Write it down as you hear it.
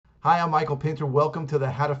Hi, I'm Michael Pinter. Welcome to the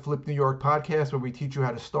How to Flip New York podcast, where we teach you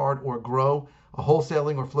how to start or grow a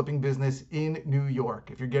wholesaling or flipping business in New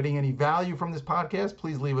York. If you're getting any value from this podcast,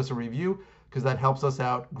 please leave us a review because that helps us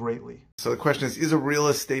out greatly. So the question is a real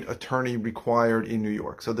estate attorney required in New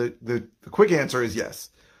York? So the quick answer is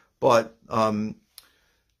yes, but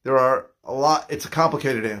there are a lot, it's a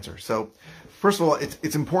complicated answer. So first of all,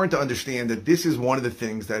 it's important to understand that this is one of the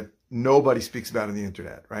things that nobody speaks about on the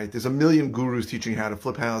internet, right? There's a million gurus teaching you how to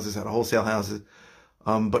flip houses, how to wholesale houses.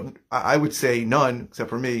 But I would say none, except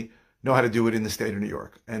for me, know how to do it in the state of New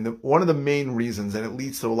York. And one of the main reasons, and it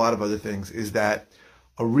leads to a lot of other things, is that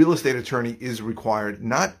a real estate attorney is required,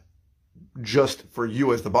 not just for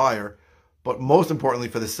you as the buyer, but most importantly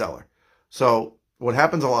for the seller. So what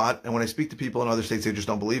happens a lot, and when I speak to people in other states, they just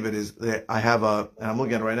don't believe it, is that I have and I'm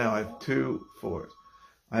looking at it right now, I have 2 floors.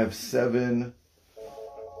 I have seven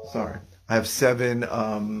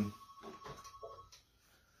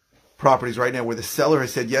properties right now where the seller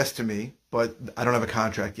has said yes to me, but I don't have a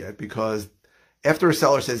contract yet, because after a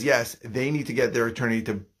seller says yes, they need to get their attorney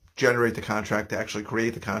to generate the contract, to actually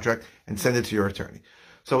create the contract and send it to your attorney.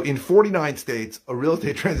 So in 49 states, a real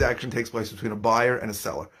estate transaction takes place between a buyer and a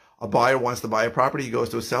seller. A buyer wants to buy a property. He goes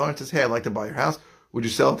to a seller and says, hey, I'd like to buy your house. Would you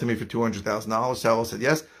sell it to me for $200,000? Seller said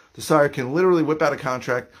yes. The seller can literally whip out a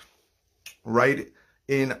contract, write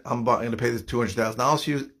in, I'm going to pay this $200,000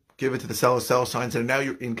 to you, give it to the seller signs it, and now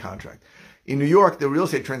you're in contract. In New York, the real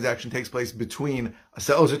estate transaction takes place between a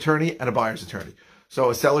seller's attorney and a buyer's attorney. So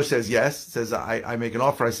a seller says yes, says I make an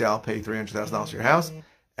offer, I say I'll pay $300,000 for your house,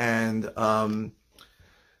 and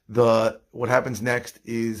what happens next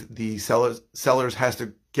is the sellers has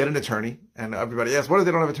to get an attorney, and everybody asks, what if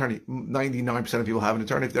they don't have an attorney? 99% of people have an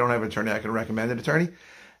attorney. If they don't have an attorney, I can recommend an attorney.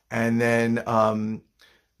 And then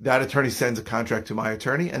that attorney sends a contract to my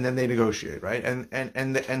attorney, and then they negotiate, right?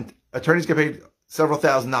 And attorneys get paid several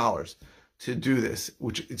 $1,000s to do this,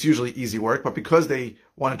 which it's usually easy work, but because they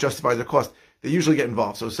want to justify their cost, they usually get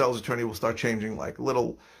involved. So a seller's attorney will start changing like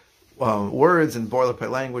little words and boilerplate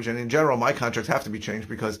language. And in general, my contracts have to be changed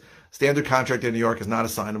because standard contract in New York is not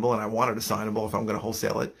assignable, and I want it assignable if I'm going to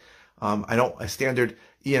wholesale it. A standard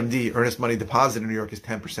EMD, earnest money deposit in New York, is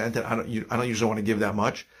 10%, and I don't usually want to give that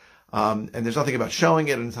much. And there's nothing about showing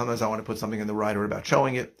it, and sometimes I want to put something in the rider about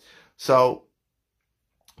showing it. So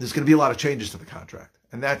there's going to be a lot of changes to the contract.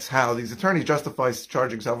 And that's how these attorneys justify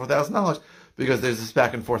charging several $1,000s, because there's this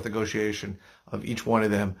back and forth negotiation of each one of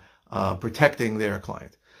them protecting their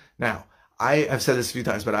client. Now, I have said this a few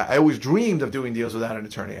times, but I always dreamed of doing deals without an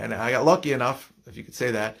attorney. And I got lucky enough, if you could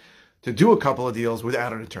say that, to do a couple of deals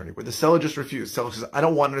without an attorney, where the seller just refused. The seller says, I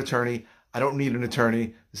don't want an attorney. I don't need an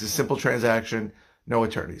attorney. This is a simple transaction, no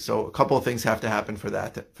attorney. So a couple of things have to happen for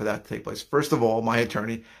that to take place. First of all, my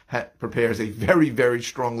attorney prepares a very, very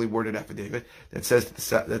strongly worded affidavit that says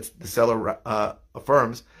that the seller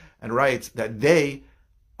affirms and writes that they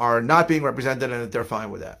are not being represented and that they're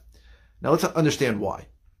fine with that. Now let's understand why.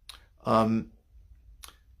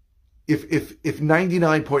 If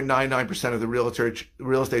 99.99% of the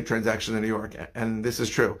real estate transactions in New York, and this is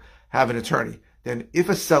true, have an attorney, then if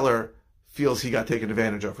a seller feels he got taken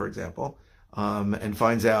advantage of, for example, and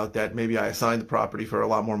finds out that maybe I assigned the property for a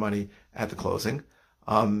lot more money at the closing,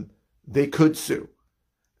 they could sue,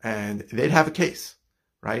 and they'd have a case,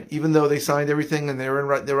 right? Even though they signed everything and they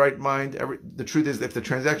were in their right mind. The truth is, if the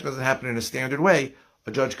transaction doesn't happen in a standard way,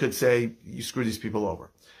 a judge could say, you screw these people over.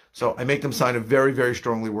 So I make them sign a very, very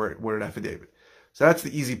strongly worded affidavit. So that's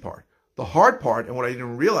the easy part. The hard part, and what I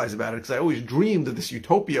didn't realize about it, because I always dreamed of this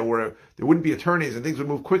utopia where there wouldn't be attorneys and things would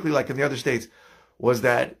move quickly like in the other states, was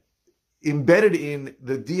that embedded in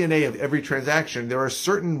the DNA of every transaction, there are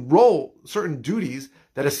certain duties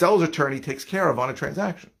that a seller's attorney takes care of on a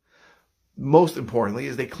transaction. Most importantly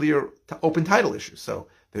is they clear open title issues. So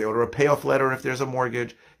they order a payoff letter if there's a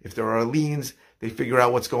mortgage. If there are liens, they figure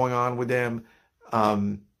out what's going on with them.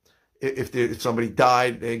 If somebody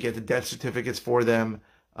died, they get the death certificates for them.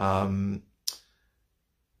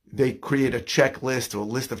 They create a checklist or a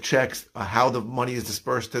list of checks, how the money is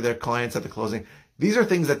dispersed to their clients at the closing. These are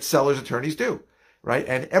things that sellers' attorneys do, right?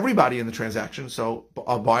 And everybody in the transaction, so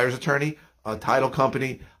a buyer's attorney, a title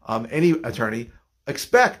company, any attorney,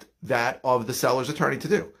 expect that of the seller's attorney to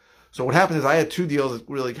do. So what happened is I had 2 deals that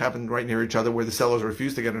really happened right near each other where the sellers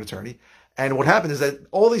refused to get an attorney. And what happened is that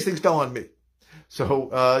all these things fell on me.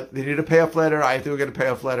 So they needed a payoff letter. I had to go get a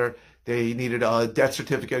payoff letter. They needed a death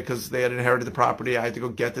certificate because they had inherited the property. I had to go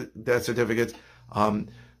get the death certificates. In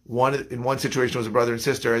one situation was a brother and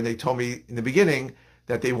sister, and they told me in the beginning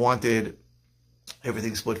that they wanted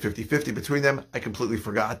everything split 50-50 between them. I completely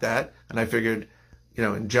forgot that. And I figured,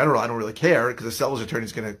 in general, I don't really care because the seller's attorney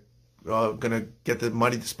is going to going to get the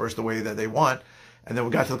money dispersed the way that they want. And then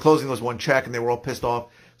we got to the closing, there was one check, and they were all pissed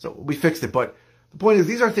off. So we fixed it. But the point is,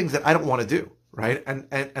 these are things that I don't want to do, right? And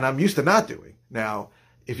I'm used to not doing. Now,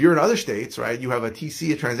 if you're in other states, right, you have a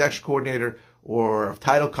TC, a transaction coordinator, or a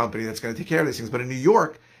title company that's going to take care of these things. But in New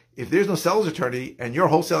York, if there's no seller's attorney and you're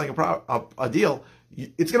wholesaling a deal,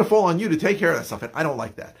 it's going to fall on you to take care of that stuff. And I don't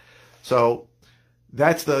like that. So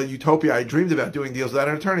that's the utopia I dreamed about, doing deals without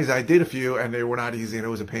an attorney. I did a few, and they were not easy, and it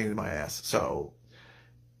was a pain in my ass. So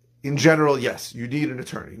in general, yes, you need an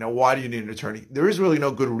attorney. Now, why do you need an attorney? There is really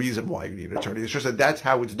no good reason why you need an attorney. It's just that that's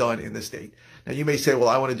how it's done in the state. Now, you may say, well,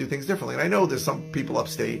 I want to do things differently. And I know there's some people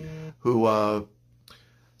upstate who are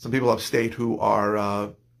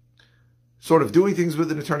sort of doing things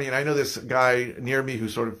with an attorney. And I know this guy near me who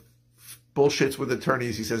sort of bullshits with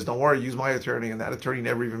attorneys. He says, don't worry, use my attorney. And that attorney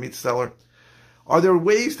never even meets the seller. Are there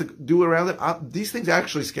ways to do around it? These things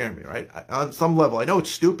actually scare me, right? On some level, I know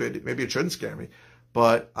it's stupid. Maybe it shouldn't scare me.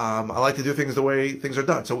 But I like to do things the way things are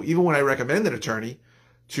done. So even when I recommend an attorney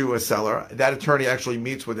to a seller, that attorney actually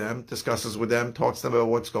meets with them, discusses with them, talks to them about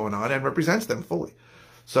what's going on, and represents them fully.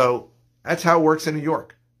 So that's how it works in New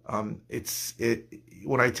York.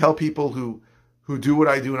 When I tell people who do what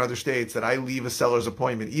I do in other states that I leave a seller's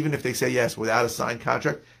appointment, even if they say yes without a signed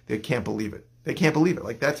contract, they can't believe it. They can't believe it.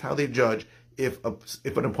 Like, that's how they judge if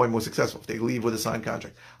an appointment was successful, if they leave with a signed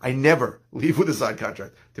contract. I never leave with a signed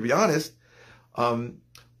contract. To be honest,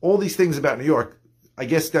 all these things about New York, I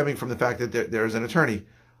guess stemming from the fact that there's an attorney,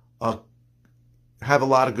 have a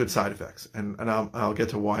lot of good side effects. And I'll get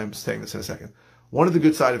to why I'm saying this in a second. One of the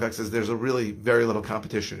good side effects is there's a really very little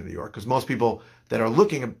competition in New York, because most people that are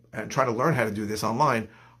looking and trying to learn how to do this online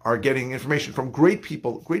are getting information from great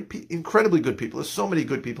people, incredibly good people. There's so many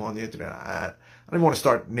good people on the internet. I don't even want to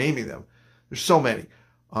start naming them. There's so many.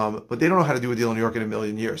 But they don't know how to do a deal in New York in a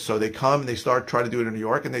million years. So they come and they try to do it in New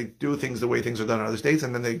York, and they do things the way things are done in other states,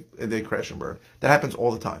 and then they crash and burn. That happens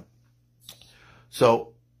all the time.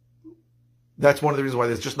 So that's one of the reasons why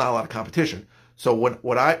there's just not a lot of competition. So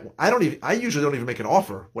I usually don't even make an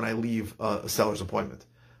offer when I leave a seller's appointment.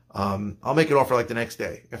 I'll make an offer like the next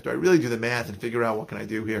day after I really do the math and figure out what can I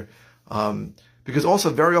do here. Because also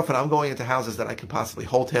very often I'm going into houses that I could possibly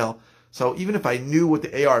wholesale. So even if I knew what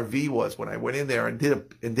the ARV was when I went in there and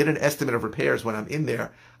did an estimate of repairs when I'm in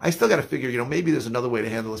there, I still got to figure, maybe there's another way to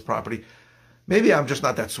handle this property. Maybe I'm just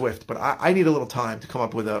not that swift, but I need a little time to come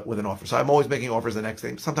up with an offer. So I'm always making offers the next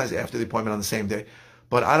day, sometimes after the appointment on the same day.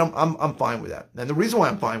 But I'm fine with that. And the reason why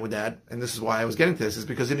I'm fine with that, and this is why I was getting to this, is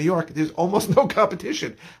because in New York, there's almost no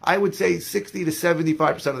competition. I would say 60 to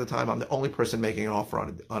 75% of the time, I'm the only person making an offer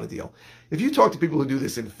on a deal. If you talk to people who do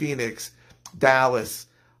this in Phoenix, Dallas,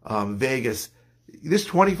 Vegas, there's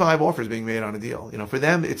 25 offers being made on a deal. For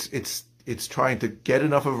them, it's trying to get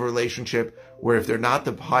enough of a relationship where if they're not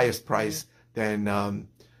the highest price, then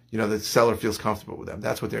the seller feels comfortable with them.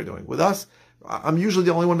 That's what they're doing. With us, I'm usually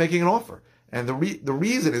the only one making an offer. And the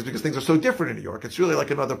reason is because things are so different in New York. It's really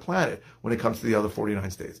like another planet when it comes to the other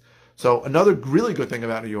 49 states. So another really good thing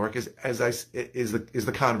about New York is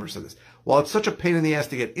the converse of this. While it's such a pain in the ass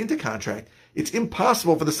to get into contract, it's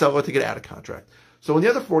impossible for the seller to get out of contract. So in the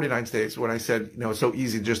other 49 states, when I said, it's so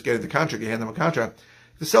easy to just get into contract, you hand them a contract,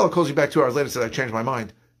 if the seller calls you back 2 hours later and says, I changed my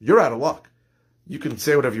mind, you're out of luck. You can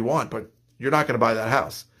say whatever you want, but you're not going to buy that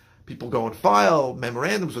house. People go and file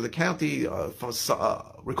memorandums with the county,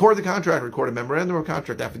 record the contract, record a memorandum of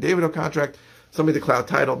contract, affidavit of contract, somebody to cloud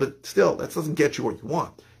title, but still, that doesn't get you what you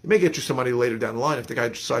want. It may get you some money later down the line if the guy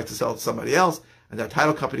decides to sell it to somebody else, and that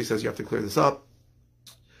title company says you have to clear this up.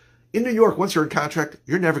 In New York, once you're in contract,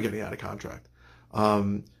 you're never getting out of contract.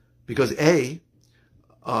 Because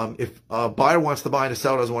if a buyer wants to buy and a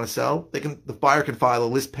seller doesn't want to sell, the buyer can file a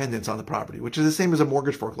list pendants on the property, which is the same as a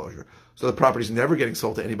mortgage foreclosure. So the property's never getting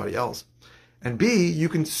sold to anybody else. And B, you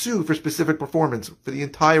can sue for specific performance for the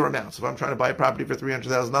entire amount. So if I'm trying to buy a property for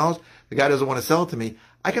 $300,000, the guy doesn't want to sell it to me,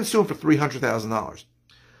 I can sue him for $300,000.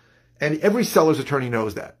 And every seller's attorney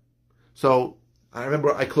knows that. So I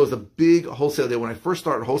remember I closed a big wholesale deal. When I first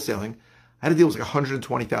started wholesaling, I had a deal that was like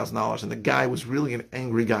 $120,000, and the guy was really an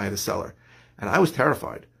angry guy, the seller. And I was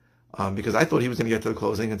terrified because I thought he was going to get to the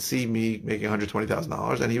closing and see me making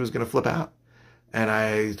 $120,000, and he was going to flip out. And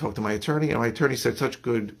I talked to my attorney, and my attorney said such a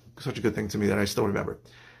good thing to me that I still remember.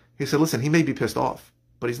 He said, listen, he may be pissed off,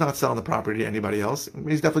 but he's not selling the property to anybody else.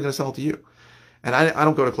 He's definitely going to sell it to you. And I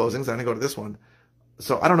don't go to closings. I didn't go to this one.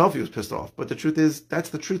 So I don't know if he was pissed off, but the truth is, that's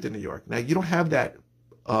the truth in New York. Now, you don't have that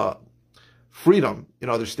freedom in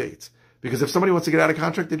other states, because if somebody wants to get out of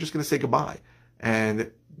contract, they're just going to say goodbye.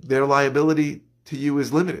 And their liability to you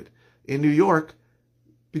is limited. In New York,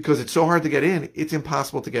 because it's so hard to get in, it's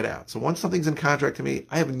impossible to get out. So once something's in contract to me,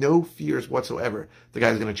 I have no fears whatsoever. The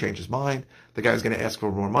guy's going to change his mind. The guy's going to ask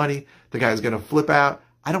for more money. The guy's going to flip out.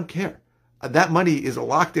 I don't care. That money is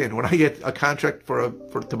locked in. When I get a contract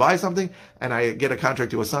to buy something and I get a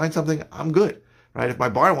contract to assign something, I'm good, right? If my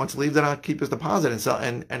buyer wants to leave, then I'll keep his deposit and sell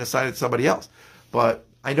and assign it to somebody else. But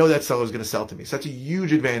I know that seller is going to sell to me. So that's a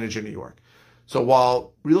huge advantage in New York. So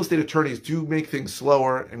while real estate attorneys do make things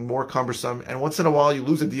slower and more cumbersome, and once in a while you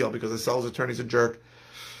lose a deal because the seller's attorney's a jerk,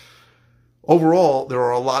 overall, there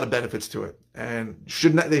are a lot of benefits to it, and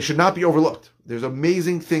they should not be overlooked. There's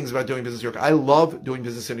amazing things about doing business in New York. I love doing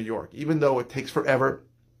business in New York, even though it takes forever.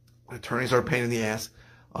 Attorneys are a pain in the ass.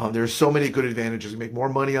 There's so many good advantages. You make more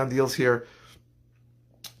money on deals here.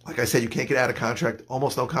 Like I said, you can't get out of contract.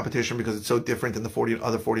 Almost no competition because it's so different than the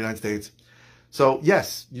other 49 states. So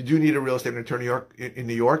yes, you do need a real estate attorney in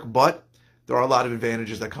New York, but there are a lot of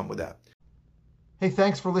advantages that come with that. Hey,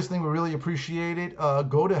 thanks for listening. We really appreciate it.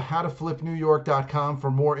 Go to howtoflipnewyork.com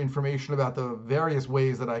for more information about the various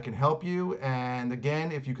ways that I can help you. And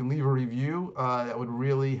again, if you can leave a review, that would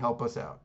really help us out.